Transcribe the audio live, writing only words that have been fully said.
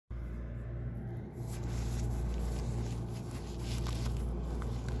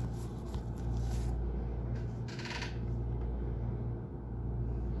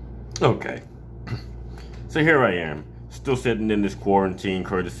Okay, so here I am, still sitting in this quarantine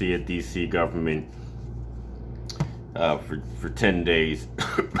courtesy of DC government for 10 days.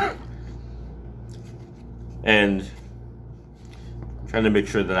 And trying to make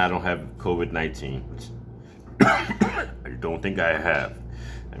sure that I don't have COVID-19. I don't think I have.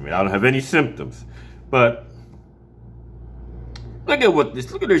 I mean, I don't have any symptoms, but look at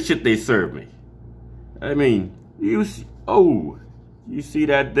this shit they serve me. I mean, you see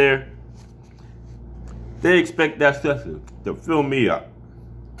that there? They expect that stuff to fill me up.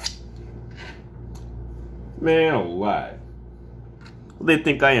 Man, alive. They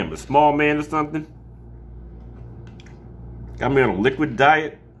think I am a small man or something? Got me on a liquid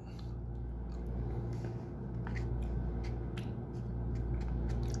diet?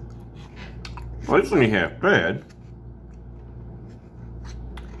 Well, it's only half bad.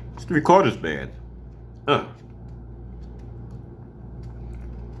 It's 3/4 bad. I'm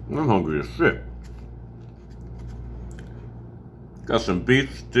hungry as shit. Got some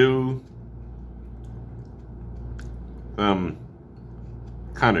beef stew. Kind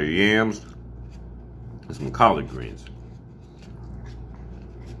of yams. And some collard greens.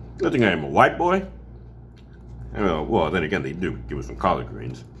 I think I am a white boy. Well, then again, they do give us some collard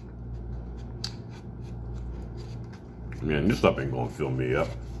greens. Man, this stuff ain't gonna fill me up.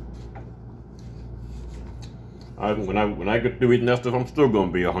 When I get through eating that stuff, I'm still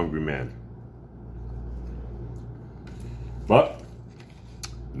gonna be a hungry man. But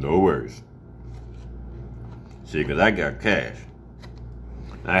no worries. See, because I got cash.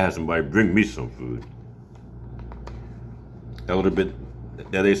 I had somebody bring me some food. That little bit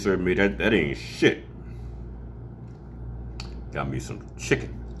that they served me, that ain't shit. Got me some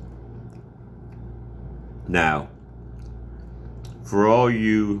chicken. Now, for all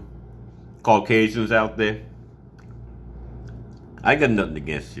you Caucasians out there, I got nothing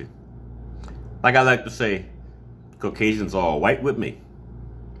against you. Like I like to say, Caucasians are all white with me.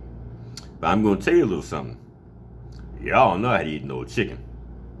 But I'm going to tell you a little something. Y'all don't know how to eat no chicken.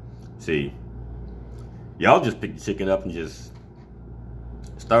 See, y'all just pick the chicken up and just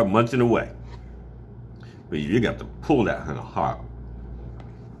start munching away. But you got to pull that kind of heart.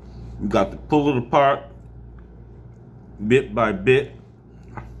 You got to pull it apart, bit by bit.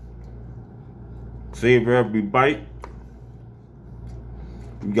 Savor every bite.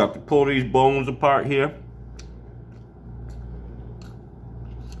 You got to pull these bones apart here.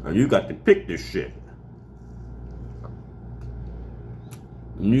 And you got to pick this shit.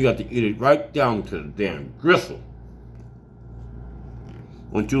 And you got to eat it right down to the damn gristle.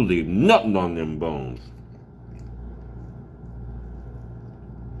 Don't you leave nothing on them bones.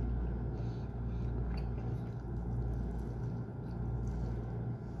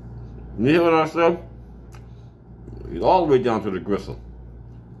 You hear what I said? Eat all the way down to the gristle.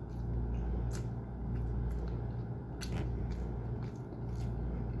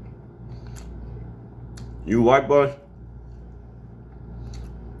 You white boys,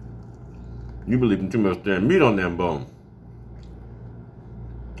 you believe in too much damn meat on them bones.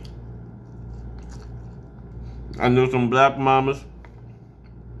 I know some black mamas,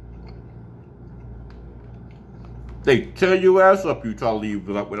 they tear your ass up you try to leave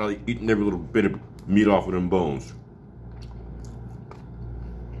without eating every little bit of meat off of them bones.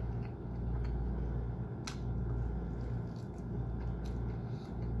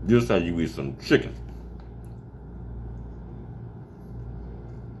 Just how you eat some chicken.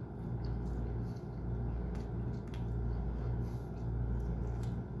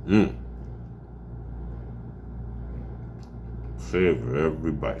 Savor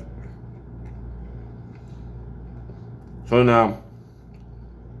every bite. So now,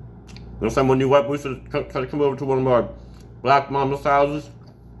 next time when you white boys try to come over to one of our black mama's houses,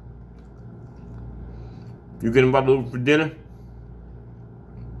 you get invited over for dinner.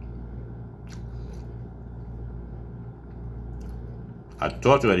 I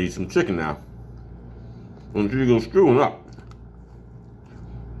taught you I'd eat some chicken now. Until you go screwing up.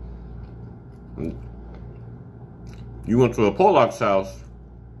 You went to a Pollock's house,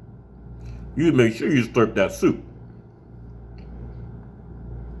 you make sure you slurp that soup.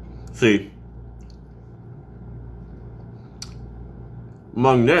 See,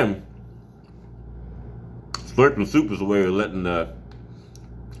 among them, slurping soup is a way of letting the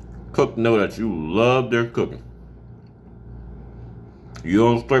cook know that you love their cooking. You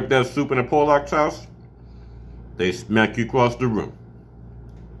don't slurp that soup in a Pollock's house, they smack you across the room.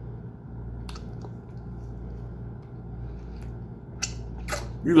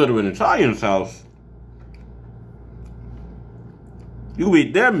 You go to an Italian's house, you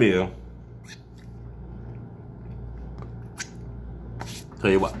eat their meal.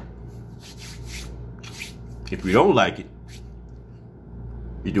 Tell you what, If you don't like it,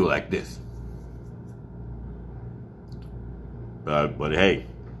 you do it like this. But hey,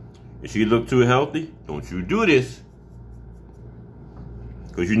 if she look too healthy, don't you do this.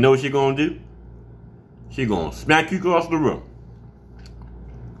 Because you know what she gonna do? She gonna smack you across the room.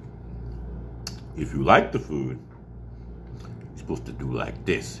 If you like the food, you're supposed to do like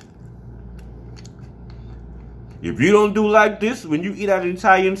this. If you don't do like this when you eat at an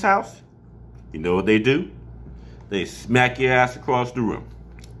Italian's house, you know what they do? They smack your ass across the room.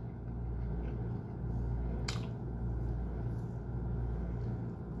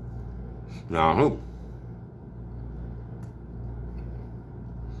 Now,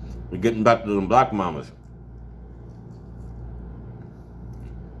 we're getting back to them black mamas.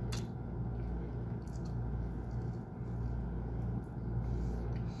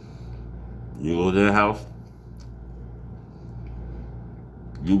 You go to their house,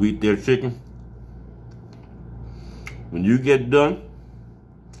 you eat their chicken. When you get done,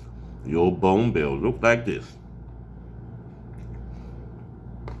 your bone bill look like this.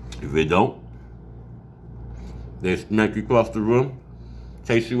 If it don't, they smack you across the room,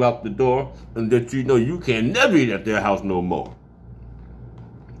 chase you out the door, and let you know you can never eat at their house no more.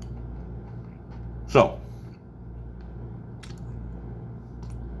 So,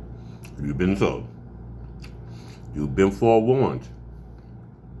 you've been told. You've been forewarned.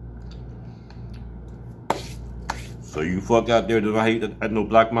 So you fuck out there that I hate at no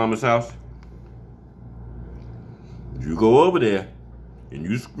black mama's house. You go over there and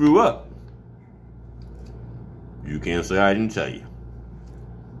you screw up. You can't say I didn't tell you.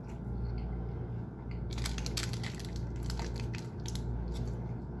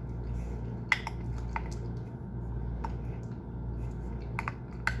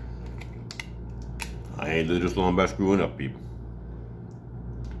 I ain't lived this long by screwing up, people.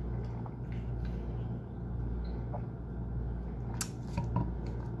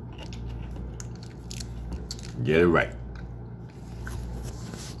 Get it right.